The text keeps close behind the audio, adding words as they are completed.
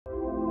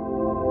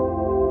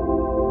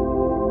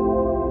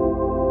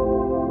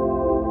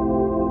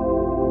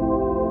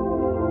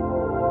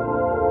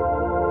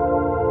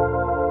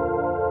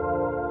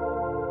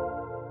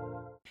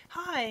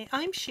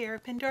I'm Cher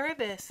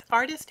Pendarvis,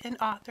 artist and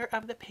author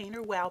of the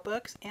Painter Wow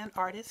books and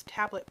Artist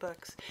Tablet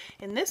books.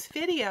 In this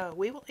video,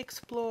 we will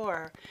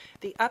explore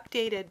the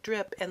updated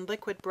drip and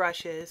liquid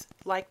brushes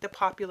like the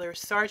popular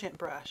Sargent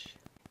brush.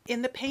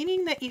 In the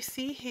painting that you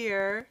see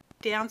here,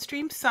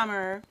 Downstream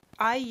Summer,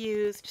 I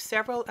used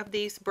several of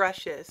these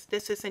brushes.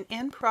 This is an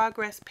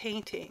in-progress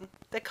painting.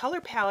 The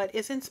color palette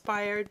is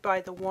inspired by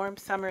the warm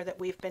summer that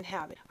we've been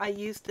having. I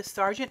used the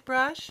Sargent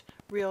brush,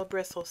 Real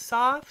Bristle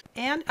Soft,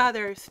 and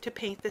others to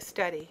paint the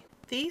study.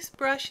 These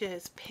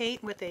brushes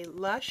paint with a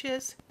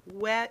luscious,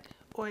 wet,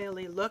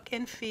 oily look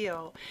and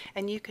feel,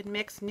 and you can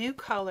mix new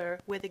color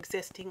with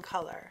existing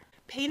color.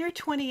 Painter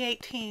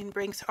 2018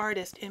 brings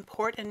artists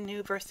important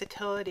new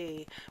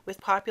versatility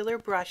with popular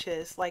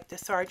brushes like the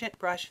Sargent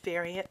brush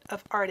variant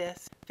of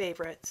artists'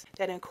 favorites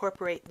that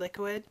incorporate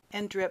liquid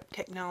and drip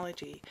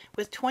technology.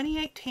 With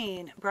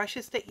 2018,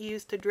 brushes that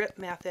use the drip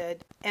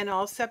method and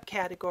all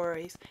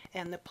subcategories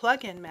and the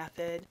plug-in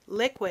method,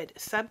 liquid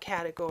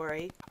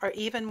subcategory, are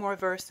even more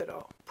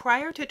versatile.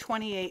 Prior to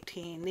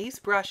 2018, these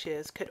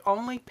brushes could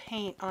only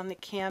paint on the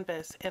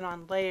canvas and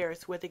on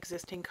layers with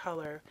existing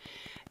color.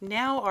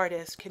 Now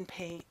artists can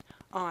paint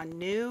on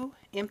new,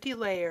 empty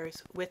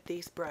layers with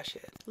these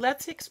brushes.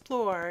 Let's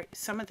explore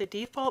some of the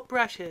default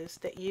brushes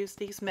that use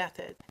these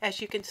methods. As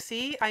you can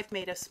see, I've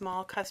made a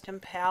small custom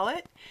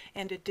palette,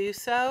 and to do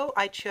so,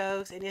 I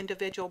chose an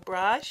individual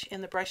brush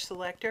in the brush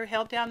selector,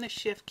 held down the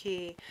shift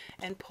key,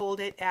 and pulled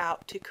it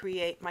out to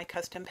create my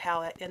custom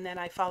palette, and then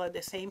I followed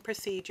the same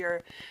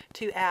procedure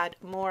to add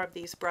more of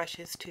these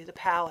brushes to the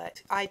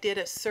palette. I did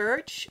a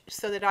search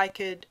so that I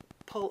could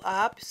pull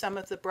up some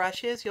of the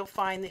brushes. You'll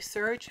find the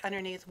search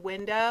underneath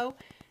Window,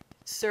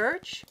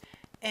 Search,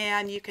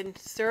 and you can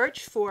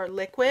search for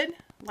liquid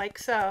like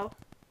so,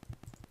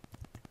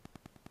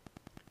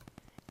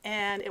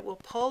 and it will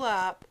pull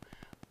up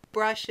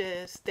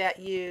brushes that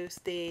use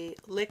the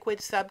liquid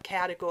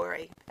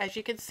subcategory. As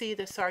you can see,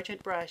 the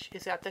Sargent brush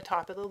is at the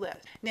top of the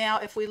list. Now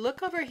if we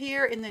look over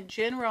here in the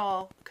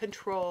general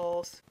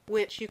controls,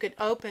 which you can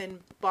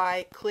open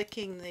by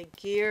clicking the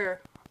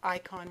gear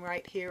icon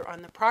right here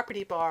on the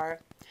property bar,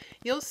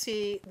 you'll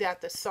see that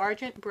the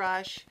Sargent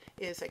brush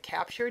is a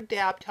captured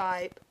dab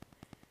type,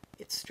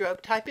 its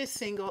stroke type is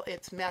single,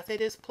 its method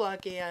is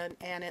plug-in,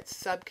 and its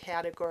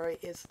subcategory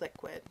is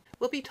liquid.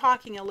 We'll be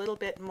talking a little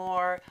bit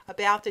more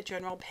about the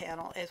general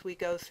panel as we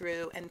go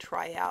through and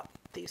try out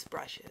these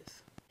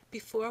brushes.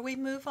 Before we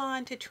move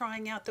on to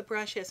trying out the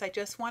brushes, I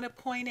just want to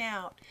point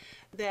out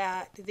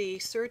that the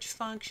search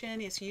function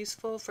is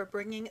useful for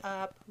bringing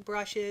up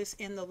brushes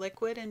in the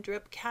liquid and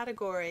drip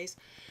categories,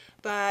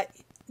 but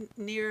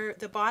near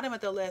the bottom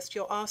of the list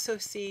you'll also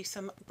see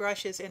some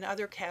brushes in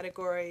other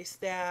categories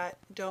that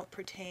don't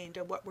pertain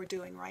to what we're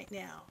doing right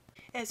now.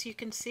 As you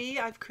can see,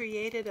 I've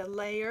created a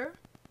layer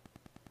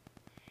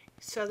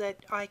so that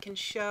I can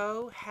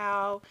show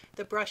how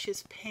the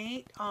brushes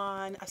paint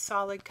on a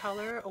solid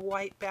color, a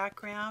white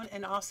background,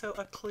 and also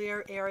a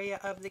clear area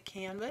of the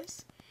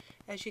canvas.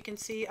 As you can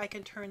see, I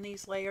can turn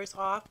these layers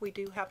off. We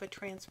do have a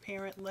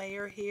transparent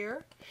layer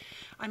here.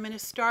 I'm going to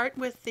start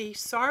with the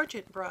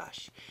Sargent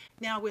brush.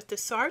 Now with the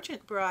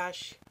Sargent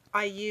brush,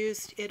 I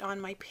used it on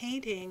my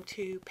painting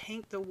to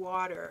paint the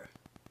water.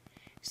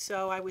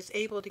 So I was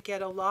able to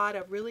get a lot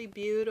of really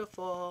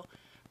beautiful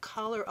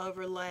color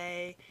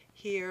overlay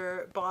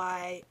here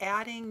by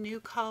adding new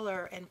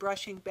color and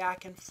brushing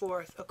back and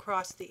forth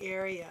across the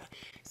area.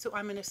 So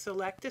I'm going to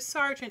select the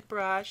Sargent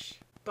brush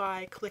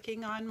by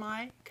clicking on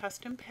my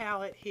custom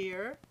palette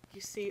here.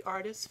 You see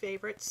Artist's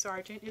Favorite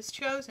Sargent is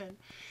chosen,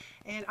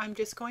 and I'm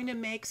just going to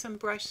make some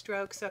brush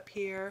strokes up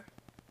here,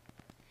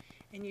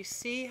 and you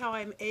see how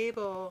I'm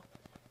able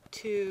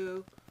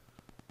to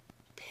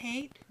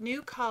paint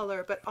new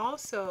color but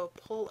also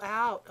pull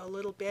out a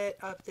little bit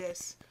of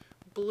this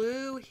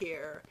blue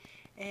here.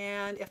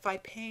 And if I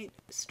paint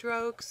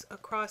strokes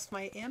across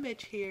my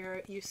image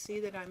here, you see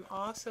that I'm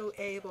also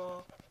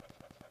able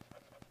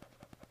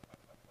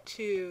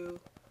to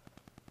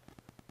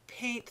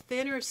paint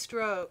thinner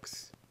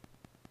strokes,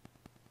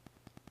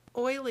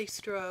 oily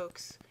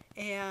strokes,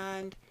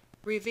 and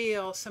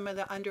reveal some of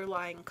the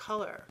underlying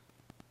color.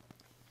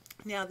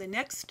 Now the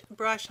next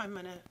brush I'm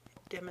going to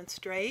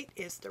demonstrate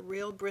is the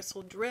Real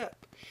Bristle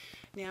Drip.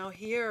 Now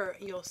here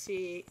you'll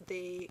see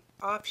the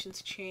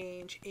options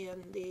change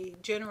in the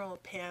general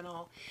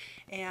panel,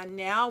 and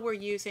now we're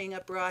using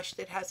a brush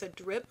that has a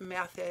drip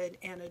method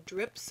and a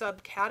drip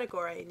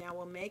subcategory. Now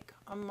we'll make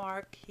a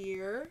mark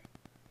here,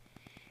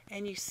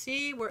 and you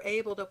see we're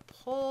able to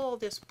pull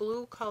this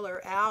blue color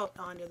out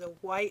onto the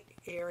white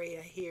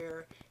area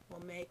here.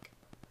 We'll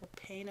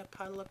paint a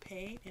puddle of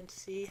paint and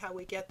see how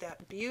we get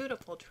that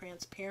beautiful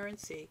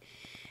transparency.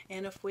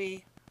 And if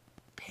we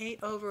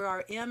paint over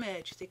our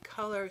image, the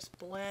colors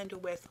blend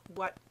with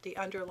what the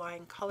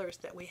underlying colors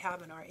that we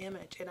have in our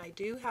image. And I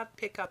do have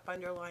Pick Up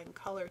Underlying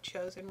Color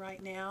chosen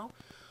right now.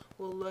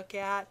 We'll look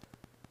at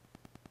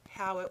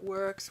how it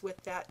works with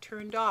that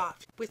turned off.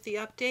 With the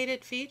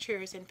updated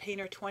features in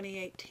Painter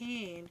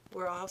 2018,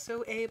 we're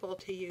also able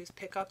to use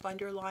pick up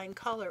underlying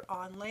color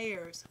on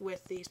layers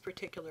with these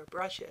particular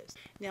brushes.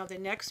 Now the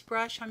next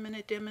brush I'm going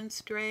to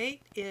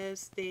demonstrate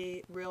is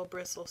the Real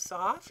Bristle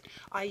Soft.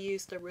 I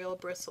use the Real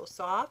Bristle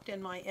Soft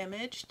in my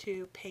image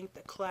to paint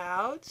the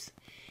clouds.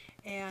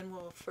 And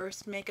we'll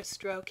first make a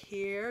stroke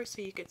here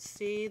so you could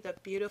see the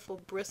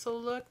beautiful bristle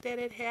look that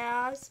it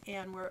has,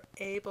 and we're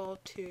able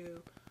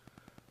to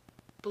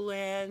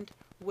blend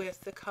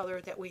with the color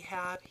that we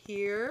have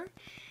here.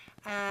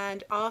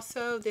 And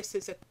also this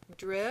is a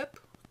drip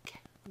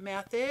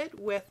method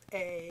with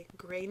a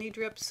grainy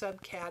drip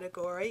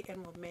subcategory,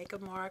 and we'll make a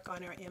mark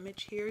on our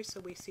image here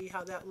so we see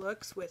how that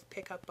looks with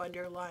pick up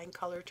underlying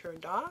color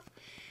turned off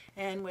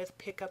and with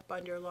pick up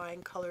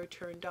underlying color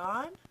turned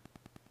on.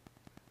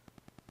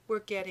 We're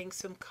getting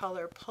some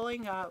color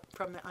pulling up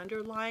from the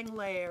underlying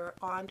layer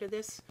onto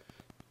this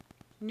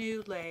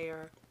new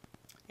layer,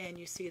 and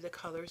you see the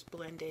colors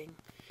blending.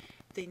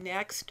 The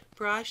next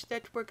brush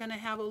that we're going to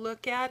have a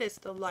look at is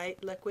the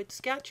Light Liquid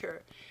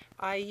Sketcher.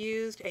 I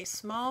used a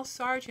small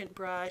Sargent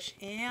brush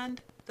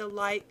and the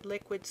Light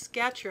Liquid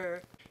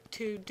Sketcher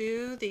to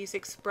do these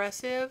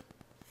expressive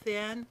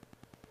thin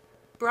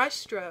brush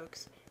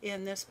strokes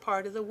in this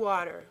part of the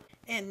water.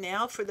 And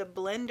now for the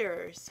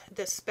blenders.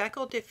 The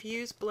Speckle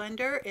Diffuse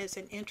Blender is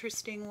an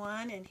interesting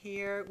one, and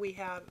here we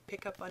have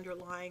pick up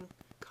underlying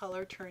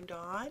color turned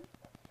on.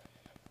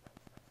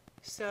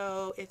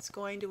 So it's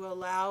going to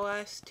allow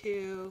us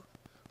to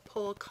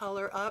pull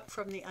color up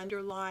from the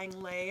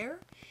underlying layer.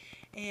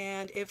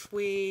 And if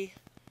we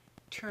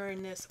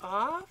turn this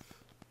off,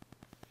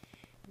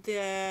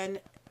 then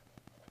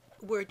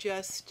we're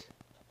just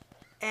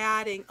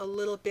adding a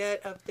little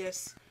bit of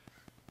this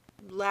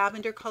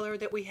lavender color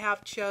that we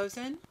have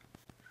chosen.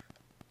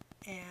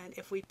 And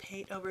if we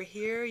paint over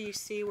here, you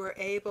see we're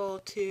able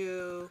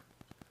to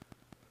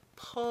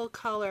pull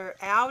color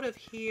out of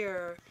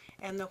here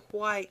and the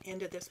white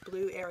into this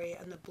blue area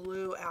and the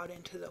blue out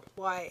into the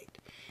white.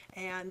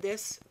 And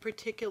this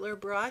particular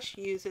brush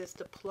uses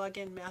the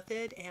plug-in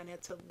method, and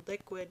it's a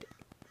liquid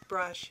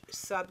brush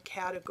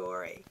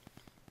subcategory.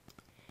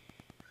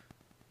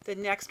 The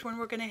next one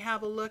we're going to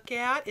have a look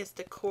at is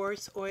the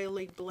Coarse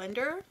Oily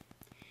Blender.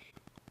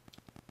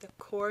 The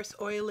Coarse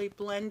Oily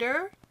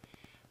Blender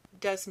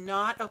does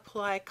not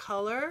apply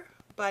color,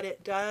 but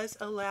it does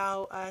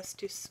allow us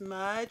to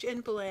smudge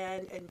and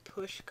blend and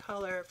push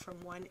color from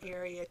one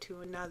area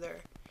to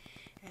another.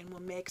 And we'll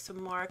make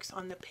some marks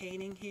on the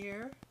painting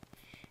here.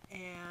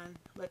 And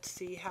let's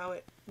see how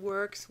it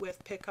works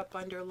with pick up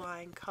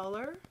underlying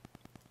color.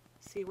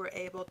 See, we're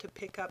able to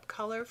pick up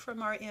color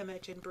from our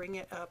image and bring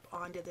it up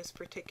onto this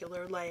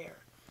particular layer.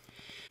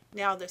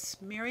 Now the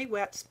Smeary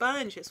Wet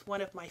Sponge is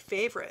one of my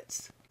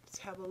favorites. Let's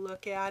have a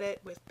look at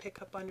it with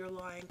pick up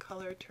underlying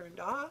color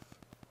turned off.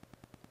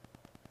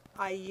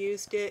 I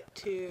used it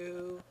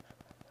to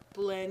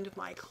blend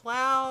my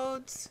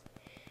clouds,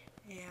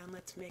 and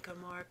let's make a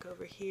mark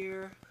over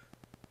here.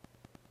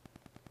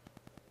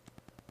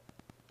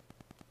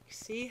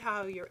 See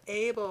how you're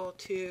able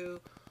to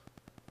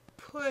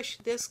push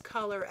this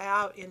color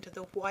out into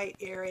the white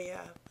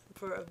area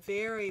for a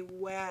very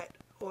wet,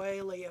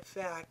 oily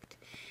effect.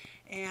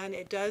 And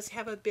it does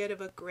have a bit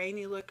of a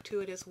grainy look to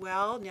it as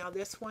well. Now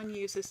this one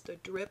uses the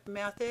drip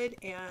method,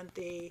 and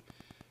the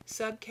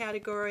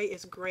subcategory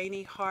is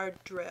grainy hard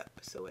drip.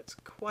 So it's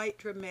quite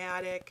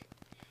dramatic,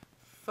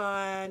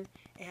 fun,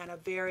 and a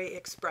very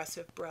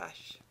expressive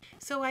brush.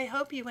 So I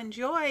hope you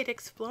enjoyed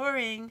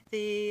exploring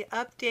the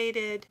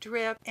updated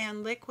drip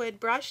and liquid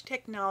brush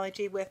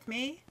technology with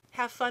me.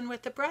 Have fun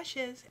with the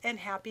brushes and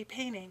happy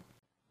painting.